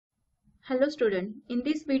Hello student, in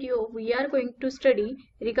this video we are going to study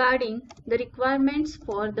regarding the requirements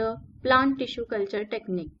for the plant tissue culture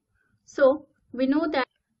technique. So we know that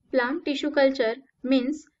plant tissue culture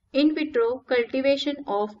means in vitro cultivation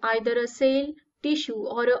of either a cell, tissue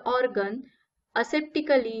or an organ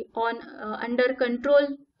aseptically on under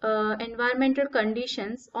controlled environmental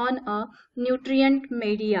conditions on a nutrient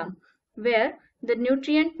media where the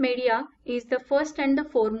nutrient media is the first and the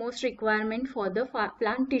foremost requirement for the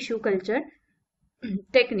plant tissue culture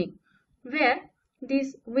technique where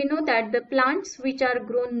these we know that the plants which are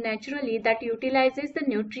grown naturally that utilizes the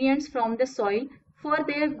nutrients from the soil for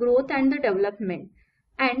their growth and the development,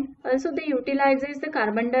 and also they utilizes the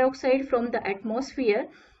carbon dioxide from the atmosphere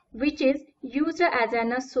which is used as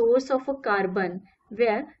a source of a carbon,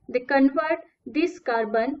 where they convert this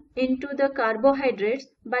carbon into the carbohydrates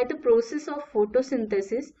by the process of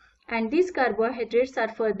photosynthesis, and these carbohydrates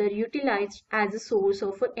are further utilized as a source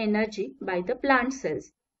of energy by the plant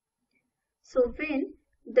cells. So when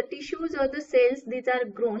the tissues or the cells these are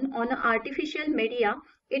grown on an artificial media,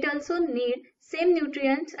 it also need same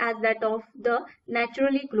nutrients as that of the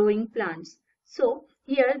naturally growing plants. So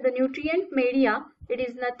here the nutrient media, it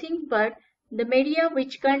is nothing but the media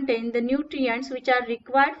which contain the nutrients which are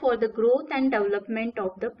required for the growth and development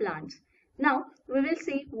of the plants. Now we will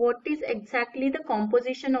see what is exactly the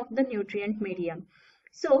composition of the nutrient medium.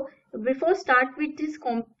 So before start with this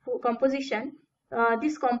composition,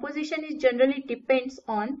 this composition is generally depends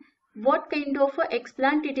on what kind of a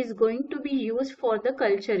explant it is going to be used for the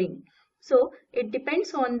culturing. So it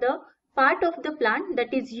depends on the part of the plant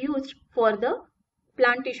that is used for the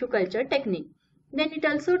plant tissue culture technique. Then it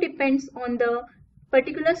also depends on the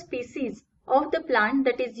particular species of the plant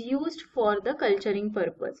that is used for the culturing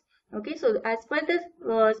purpose. Okay, so as per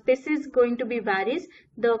the species going to be varies,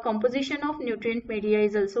 the composition of nutrient media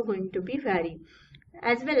is also going to be vary,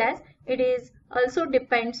 as well as it is also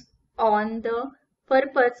depends on the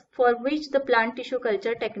purpose for which the plant tissue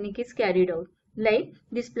culture technique is carried out. Like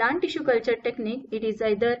this plant tissue culture technique, it is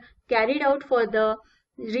either carried out for the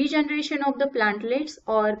regeneration of the plantlets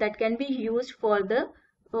or that can be used for the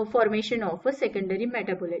formation of a secondary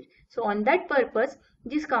metabolite. So on that purpose,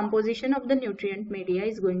 this composition of the nutrient media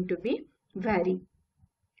is going to be vary.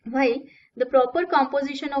 While the proper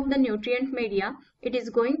composition of the nutrient media, it is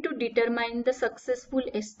going to determine the successful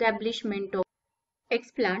establishment of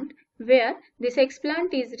explant, where this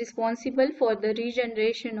explant is responsible for the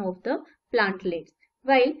regeneration of the plantlets,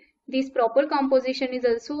 while this proper composition is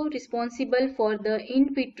also responsible for the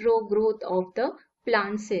in vitro growth of the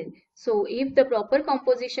plant cell. So if the proper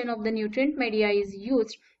composition of the nutrient media is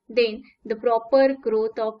used, then the proper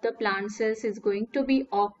growth of the plant cells is going to be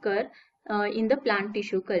occur in the plant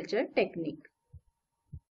tissue culture technique.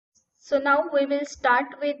 So now we will start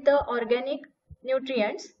with the organic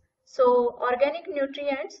nutrients. So organic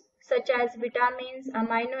nutrients such as vitamins,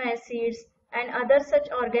 amino acids and other such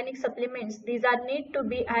organic supplements, these are need to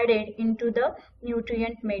be added into the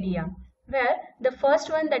nutrient media, where the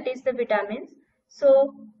first one that is the vitamins.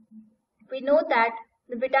 So we know that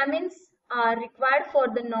the vitamins are required for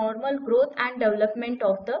the normal growth and development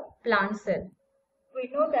of the plant cell.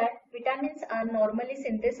 We know that vitamins are normally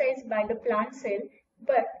synthesized by the plant cell,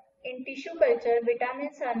 but in tissue culture,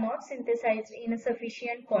 vitamins are not synthesized in a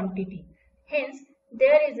sufficient quantity. Hence,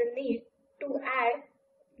 there is a need to add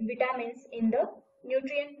vitamins in the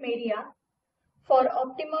nutrient media for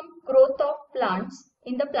optimum growth of plants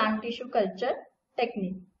in the plant tissue culture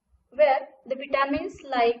technique, where the vitamins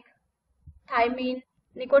like thiamine,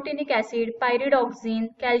 nicotinic acid, pyridoxine,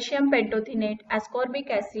 calcium pentothenate, ascorbic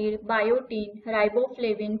acid, biotin,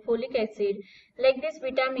 riboflavin, folic acid, like these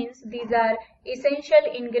vitamins, these are essential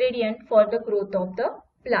ingredient for the growth of the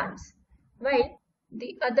plants. While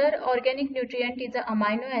the other organic nutrient is the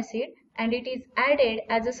amino acid, and it is added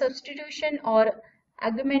as a substitution or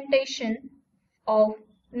augmentation of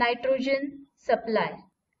nitrogen supply,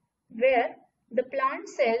 where the plant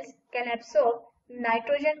cells can absorb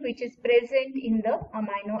nitrogen which is present in the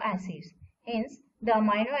amino acids. Hence, the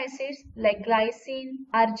amino acids like glycine,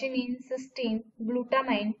 arginine, cysteine,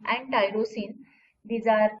 glutamine and tyrosine, these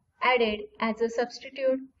are added as a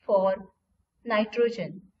substitute for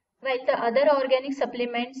nitrogen. While the other organic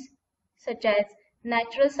supplements such as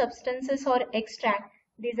natural substances or extract,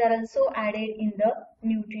 these are also added in the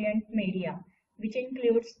nutrient media, which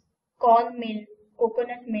includes corn milk,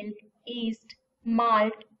 coconut milk, yeast,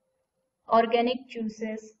 malt, organic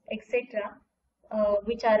juices, etc.,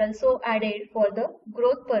 which are also added for the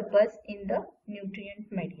growth purpose in the nutrient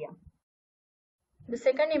media. The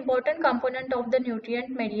second important component of the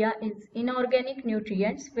nutrient media is inorganic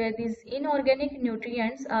nutrients, where these inorganic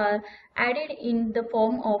nutrients are added in the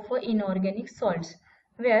form of inorganic salts,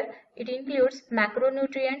 where it includes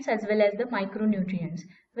macronutrients as well as the micronutrients,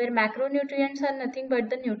 where macronutrients are nothing but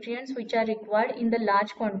the nutrients which are required in the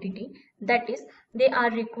large quantity, that is, they are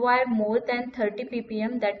required more than 30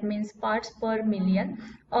 ppm, that means parts per million,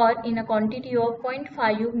 or in a quantity of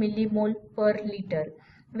 0.5 millimole per liter,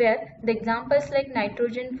 where the examples like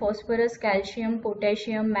nitrogen, phosphorus, calcium,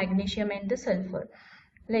 potassium, magnesium and the sulfur.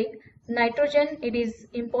 Like nitrogen, it is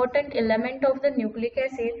important element of the nucleic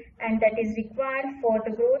acid and that is required for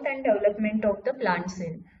the growth and development of the plant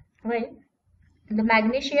cell. While the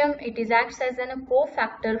magnesium, it is acts as a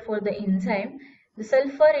cofactor for the enzyme. The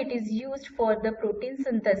sulfur, it is used for the protein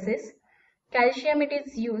synthesis. Calcium, it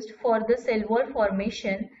is used for the cell wall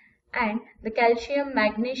formation, and the calcium,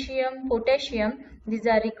 magnesium, potassium, these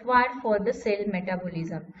are required for the cell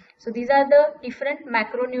metabolism. So these are the different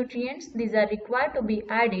macronutrients, these are required to be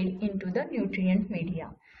added into the nutrient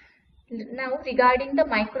media. Now regarding the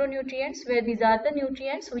micronutrients, where these are the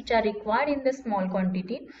nutrients which are required in the small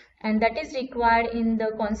quantity and that is required in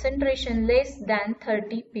the concentration less than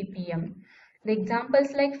 30 ppm. The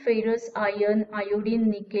examples like ferrous, iron,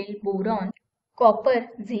 iodine, nickel, boron, copper,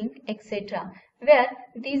 zinc, etc., where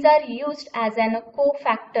these are used as a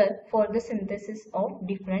cofactor for the synthesis of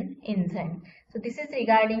different enzymes. So this is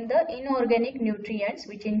regarding the inorganic nutrients,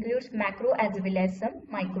 which includes macro as well as some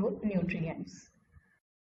micronutrients.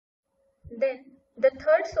 Then the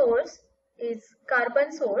third source is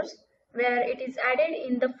carbon source, where it is added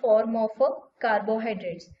in the form of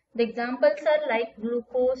carbohydrates. The examples are like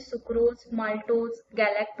glucose, sucrose, maltose,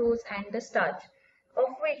 galactose and the starch, of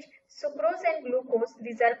which sucrose and glucose,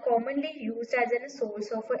 these are commonly used as a source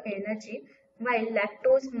of energy, while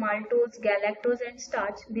lactose, maltose, galactose and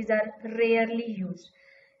starch, these are rarely used.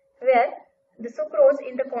 Where the sucrose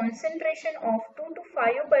in the concentration of 2 to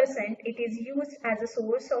 5%, it is used as a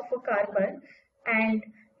source of carbon, and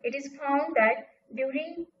it is found that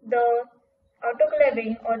during the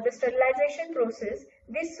autoclaving or the sterilization process,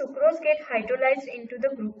 this sucrose get hydrolyzed into the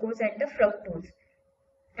glucose and the fructose.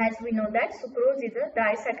 As we know that sucrose is a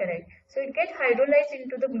disaccharide, so it gets hydrolyzed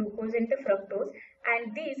into the glucose and the fructose,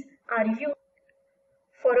 and these are used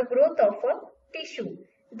for a growth of a tissue.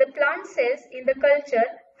 The plant cells in the culture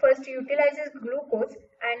first utilizes glucose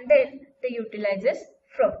and then they utilizes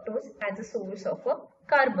fructose as a source of a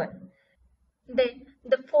carbon. Then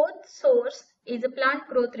the fourth source is a plant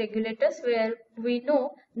growth regulators, where we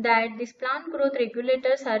know that these plant growth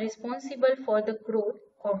regulators are responsible for the growth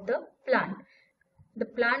of the plant. The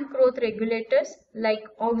plant growth regulators like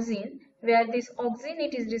auxin, where this auxin,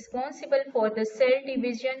 it is responsible for the cell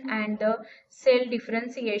division and the cell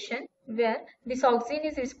differentiation, where this auxin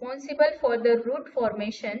is responsible for the root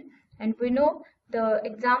formation, and we know the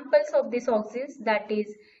examples of these auxins, that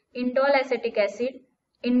is indole acetic acid,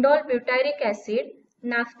 indole butyric acid,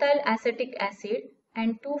 naphthyl acetic acid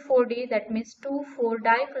and 2,4-D, that means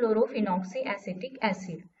 2,4-dichlorophenoxyacetic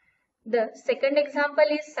acid. The second example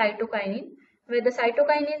is cytokinin, where the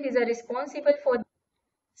cytokinin, these are responsible for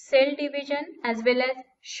cell division as well as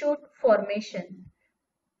shoot formation,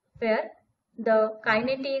 where the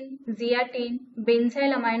kinetin, zeatin,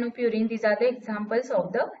 benzyl aminopurine, these are the examples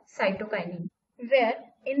of the cytokinin. Where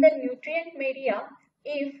in the nutrient media,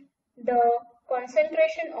 if the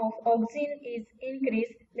concentration of auxin is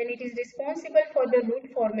increased, then it is responsible for the root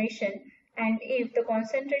formation, and if the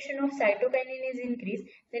concentration of cytokinin is increased,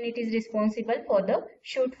 then it is responsible for the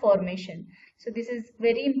shoot formation. So this is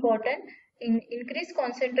very important. Increased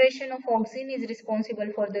concentration of auxin is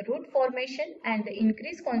responsible for the root formation, and the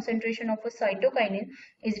increased concentration of a cytokinin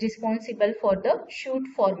is responsible for the shoot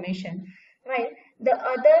formation. While the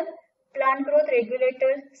other plant growth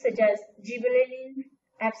regulators such as gibberellin,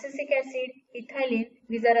 abscisic acid, ethylene,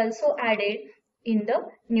 these are also added in the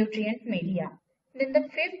nutrient media. Then the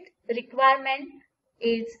fifth requirement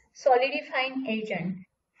is solidifying agent.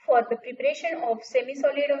 For the preparation of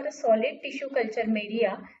semi-solid or a solid tissue culture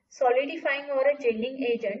media, solidifying or a gelling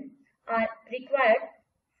agent are required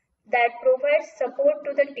that provides support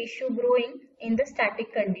to the tissue growing in the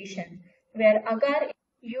static condition, where agar is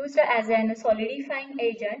used as a solidifying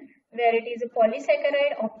agent, where it is a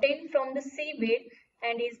polysaccharide obtained from the seaweed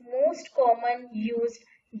and is most common used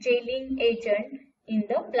gelling agent in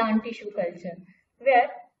the plant tissue culture, where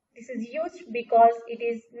this is used because it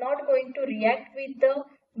is not going to react with the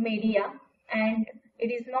media and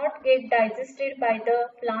it is not get digested by the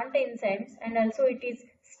plant enzymes, and also it is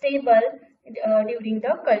stable during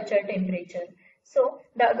the culture temperature. So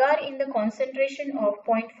the agar in the concentration of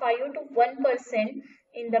 0.5 to 1%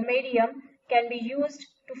 in the medium can be used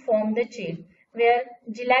to form the gel, where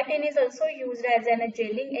gelatin is also used as a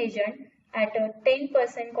gelling agent at a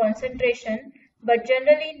 10% concentration, but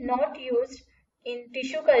generally not used in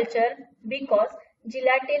tissue culture because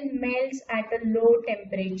gelatin melts at a low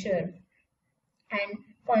temperature and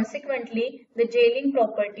consequently the gelling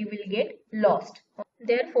property will get lost.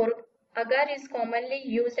 Therefore, agar is commonly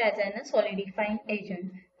used as a solidifying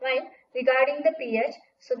agent. While regarding the pH,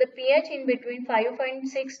 so the pH in between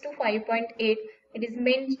 5.6 to 5.8 it is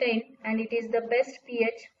maintained and it is the best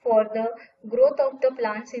pH for the growth of the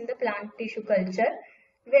plants in the plant tissue culture,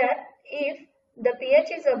 where if the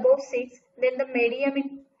pH is above 6 then the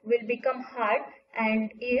medium will become hard,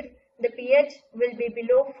 and if the pH will be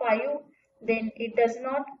below 5 then it does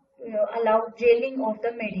not allow gelling of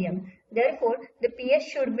the medium. Therefore, the pH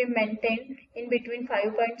should be maintained in between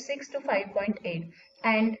 5.6 to 5.8,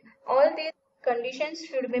 and all these conditions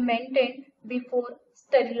should be maintained before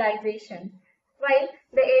sterilization. While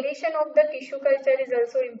the aeration of the tissue culture is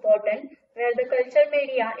also important, where the culture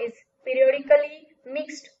media is periodically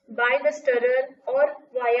mixed by the stirrer or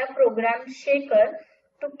via programmed shaker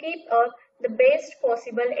to keep up the best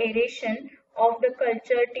possible aeration of the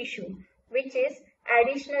culture tissue, which is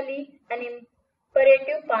additionally an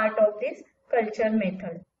imperative part of this culture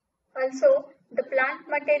method. Also, the plant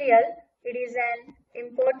material, it is an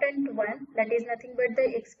important one, that is nothing but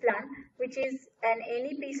the explant, which is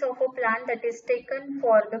any piece of a plant that is taken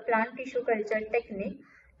for the plant tissue culture technique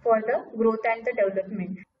for the growth and the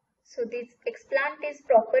development. So this explant is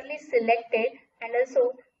properly selected, and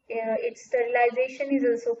also its sterilization is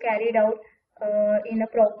also carried out in a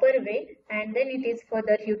proper way, and then it is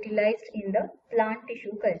further utilized in the plant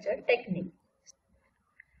tissue culture technique.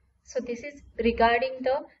 So this is regarding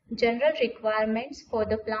the general requirements for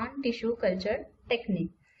the plant tissue culture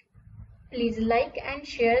technique. Please like and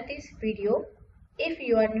share this video. If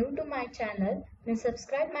you are new to my channel, then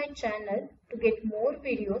subscribe my channel to get more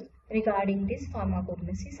videos regarding this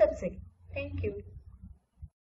pharmacognosy subject. Thank you.